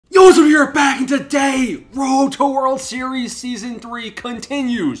Those of you who are back in today, Road to World Series Season 3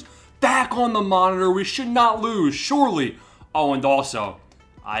 continues. Back on the monitor, we should not lose, surely. Oh, and also,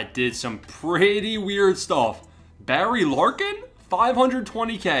 I did some pretty weird stuff. Barry Larkin,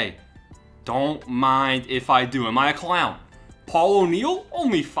 520K. Don't mind if I do. Am I a clown? Paul O'Neill,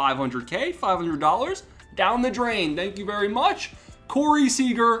 only 500K, $500. Down the drain, thank you very much. Corey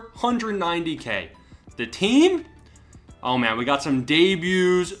Seager, 190K. The team? Oh man, we got some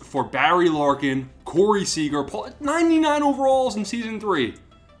debuts for Barry Larkin, Corey Seager, 99 overalls in Season 3.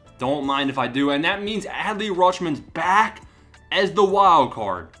 Don't mind if I do, and that means Adley Rutschman's back as the wild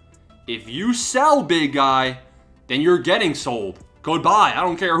card. If you sell, big guy, then you're getting sold. Goodbye, I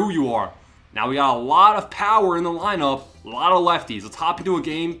don't care who you are. Now we got a lot of power in the lineup, a lot of lefties. Let's hop into a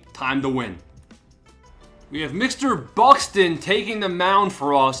game, time to win. We have Mr. Buxton taking the mound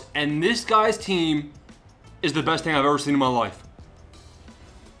for us, and this guy's team is the best thing I've ever seen in my life.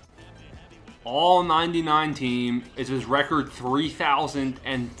 All 99 team is his record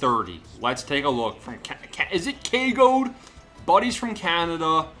 3,030. Let's take a look. Is it K-Goad? Buddies from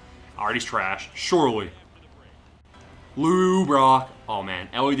Canada. Already trash, surely. Lou Brock. Oh man,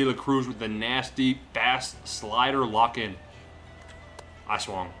 Ellie De La Cruz with the nasty fast slider lock-in. I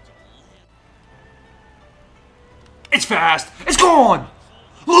swung. It's fast. It's gone.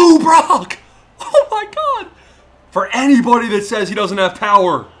 Lou Brock. Oh my god! For anybody that says he doesn't have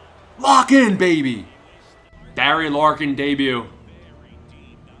power, lock in, baby! Barry Larkin debut.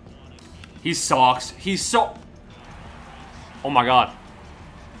 He sucks. He's so... Oh my god.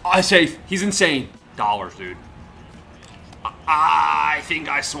 I say, he's insane. Dollars, dude. I think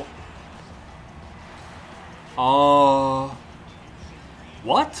I saw...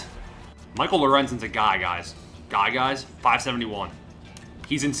 What? Michael Lorenzen's a guy, guys. Guys? 571.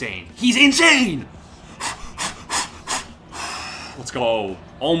 He's insane. He's insane! Let's go.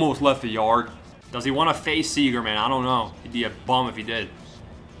 Almost left the yard. Does he want to face Seager, man? I don't know. He'd be a bum if he did.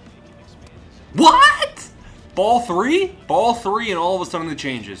 What? Ball three? Ball three, and all of a sudden it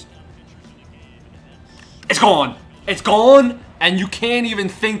changes. It's gone. It's gone, and you can't even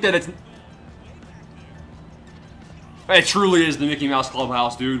think that it's... It truly is the Mickey Mouse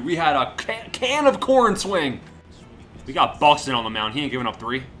Clubhouse, dude. We had a can of corn swing. We got Buxton on the mound. He ain't giving up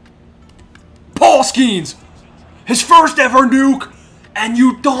 3. Paul Skeens! His first ever nuke! And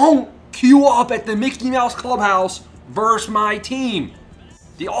you don't queue up at the Mickey Mouse Clubhouse versus my team.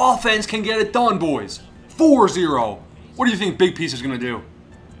 The offense can get it done, boys. 4-0. What do you think Big Piece is going to do?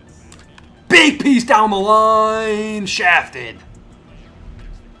 Big Piece down the line. Shafted.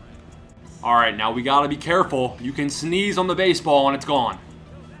 Alright, now we got to be careful. You can sneeze on the baseball and it's gone.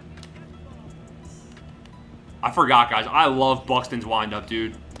 I forgot, guys. I love Buxton's windup,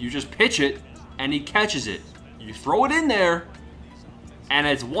 dude. You just pitch it, and he catches it. You throw it in there, and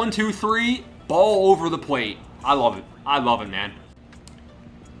it's 1, 2, 3, ball over the plate. I love it. I love it, man.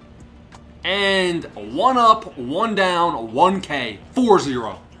 And 1 up, 1 down, 1K.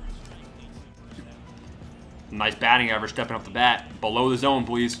 4-0. Nice batting average stepping up the bat. Below the zone,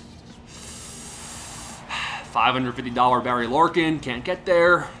 please. $550 Barry Larkin. Can't get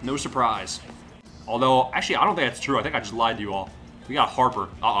there. No surprise. Although, actually, I don't think that's true. I think I just lied to you all. We got Harper.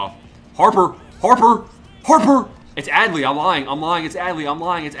 Uh-oh. Harper! Harper! Harper! It's Adley. I'm lying. I'm lying. It's Adley. I'm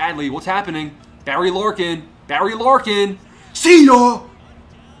lying. It's Adley. What's happening? Barry Larkin. Barry Larkin. See ya!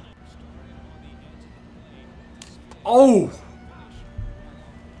 Oh!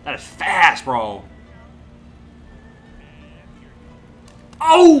 That is fast, bro.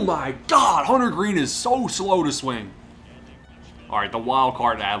 Oh my god! Hunter Green is so slow to swing. Alright, the wild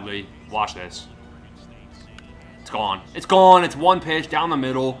card, Adley. Watch this. It's gone. It's gone. It's 1 pitch down the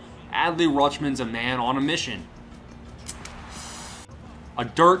middle. Adley Rutschman's a man on a mission. A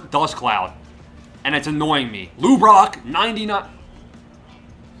dirt dust cloud. And it's annoying me. Lou Brock, 99...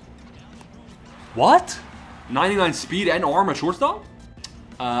 What? 99 speed and arm at shortstop?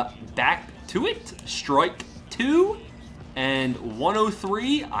 Back to it. Strike 2. And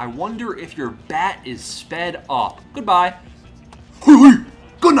 103. I wonder if your bat is sped up. Goodbye.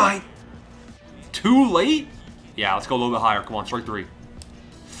 Good night. Too late? Yeah, let's go a little bit higher. Come on, strike 3.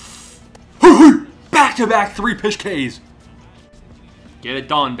 Back-to-back 3-pitch Ks. Get it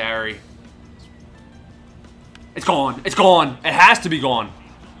done, Barry. It's gone. It's gone. It has to be gone.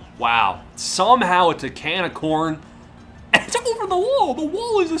 Wow. Somehow it's a can of corn. And it's over the wall. The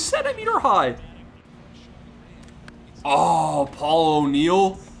wall is 1 centimeter high. Oh, Paul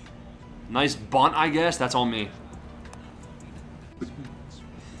O'Neill. Nice bunt, I guess. That's on me.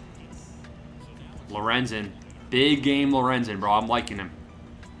 Lorenzen. Big game Lorenzen, bro. I'm liking him.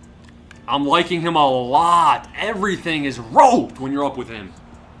 I'm liking him a lot. Everything is roped when you're up with him.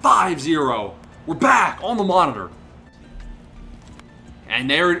 5-0. We're back on the monitor. And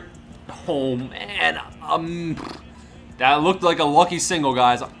there, oh man, that looked like a lucky single,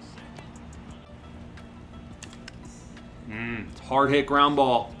 guys. Hard hit ground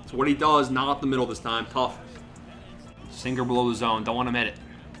ball. It's what he does, not up the middle this time. Tough. Sinker below the zone. Don't want to admit it.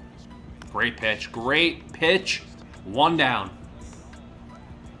 Great pitch. Great pitch. 1 down.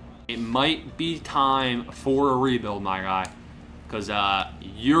 It might be time for a rebuild, my guy. Because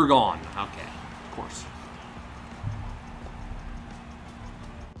you're gone. Okay, of course.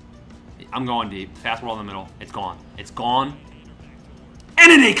 I'm going deep. Fastball in the middle. It's gone. It's gone.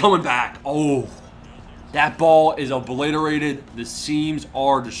 And it ain't coming back. Oh, that ball is obliterated. The seams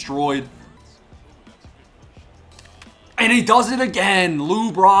are destroyed. And he does it again.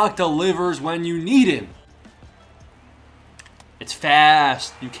 Lou Brock delivers when you need him. It's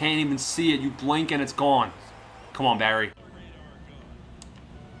fast. You can't even see it. You blink and it's gone. Come on, Barry.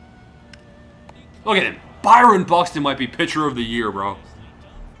 Look at him. Byron Buxton might be pitcher of the year, bro.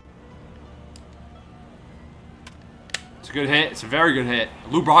 It's a good hit. It's a very good hit.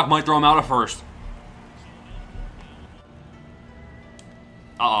 Lou Brock might throw him out at first.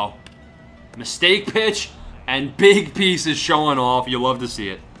 Uh-oh. Mistake pitch and big pieces showing off. You love to see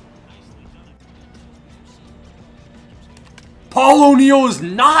it. Paul O'Neill is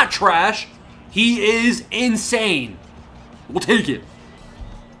not trash. He is insane. We'll take it.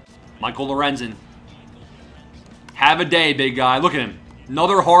 Michael Lorenzen. Have a day, big guy. Look at him.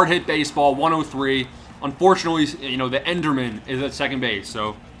 Another hard hit baseball, 103. Unfortunately, you know, the Enderman is at second base,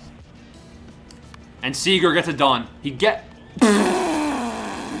 so. And Seager gets it done. Did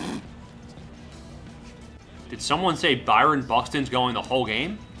someone say Byron Buxton's going the whole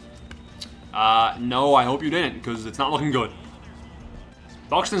game? No, I hope you didn't, because it's not looking good.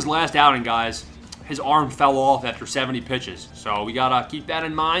 Buxton's last outing, guys, his arm fell off after 70 pitches. So we got to keep that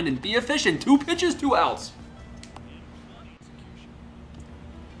in mind and be efficient. 2 pitches, 2 outs.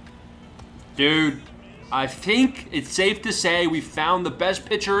 Dude, I think it's safe to say we found the best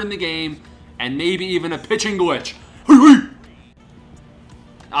pitcher in the game and maybe even a pitching glitch.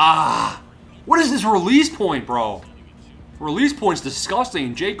 Ah, what is this release point, bro? Release point's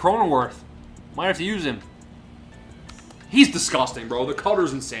disgusting. Jake Cronenworth. Might have to use him. He's disgusting, bro. The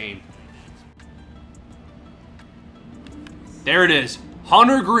cutter's insane. There it is.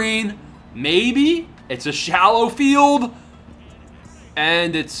 Hunter Green. Maybe. It's a shallow field.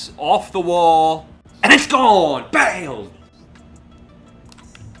 And it's off the wall. And it's gone. Bam!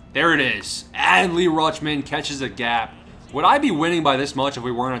 There it is. Adley Rutschman catches a gap. Would I be winning by this much if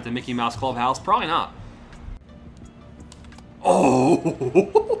we weren't at the Mickey Mouse Clubhouse? Probably not.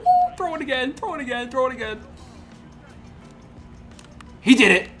 Oh! Throw it again. Throw it again. Throw it again. He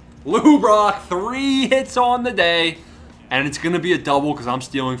did it. Lou Brock, 3 hits on the day. And it's going to be a double because I'm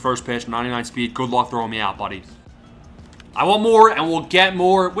stealing first pitch, 99 speed. Good luck throwing me out, buddy. I want more, and we'll get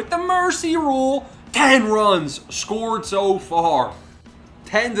more with the mercy rule. 10 runs scored so far.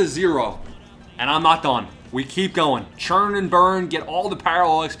 10-0. And I'm not done. We keep going. Churn and burn. Get all the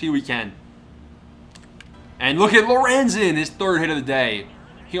parallel XP we can. And look at Lorenzen, his 3rd hit of the day.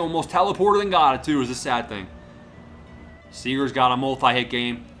 He almost teleported and got it, too. Is a sad thing. Seager's got a multi-hit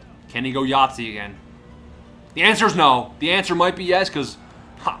game. Can he go Yahtzee again? The answer is no. The answer might be yes, because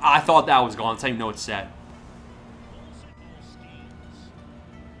I thought that was gone. Same note said.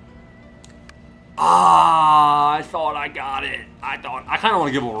 Ah, I thought I got it. I kind of want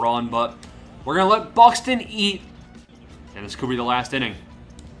to give him a run, but we're going to let Buxton eat. And this could be the last inning.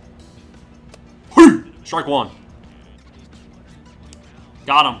 Strike 1.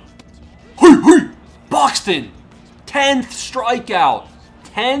 Got him. Buxton. 10th strikeout.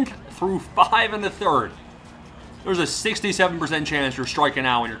 10th through 5 1/3. There's a 67% chance you're striking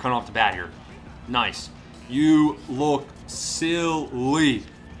out when you're coming off the bat here. Nice. You look silly.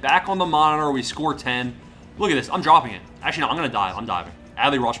 Back on the monitor, we score 10. Look at this. I'm dropping it. Actually, no, I'm going to dive. I'm diving.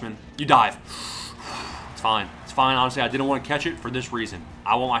 Adley Rutschman, you dive. It's fine. It's fine. Honestly, I didn't want to catch it for this reason.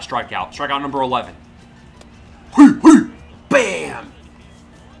 I want my strikeout. Strikeout number 11. Bam!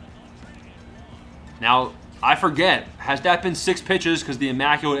 Now, I forget. Has that been 6 pitches because the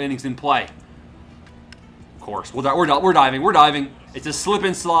immaculate innings didn't play? Of course. We're diving. We're diving. It's a slip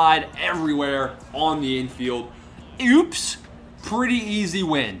and slide everywhere on the infield. Oops. Pretty easy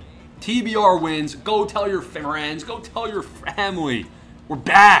win. TBR wins. Go tell your friends. Go tell your family. We're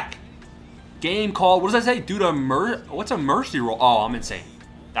back. Game called. What does that say? Due to what's a mercy rule? Oh, I'm insane.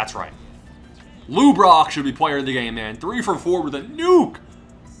 That's right. Lou Brock should be player of the game, man. 3 for 4 with a nuke.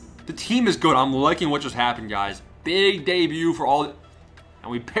 The team is good. I'm liking what just happened, guys. Big debut for all.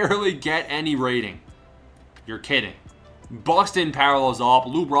 And we barely get any rating. You're kidding. Buxton parallels up.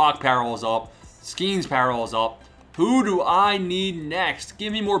 Lou Brock parallels up. Skeens parallels up. Who do I need next?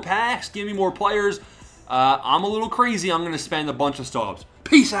 Give me more packs. Give me more players. I'm a little crazy. I'm going to spend a bunch of stubs.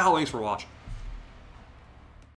 Peace out. Thanks for watching.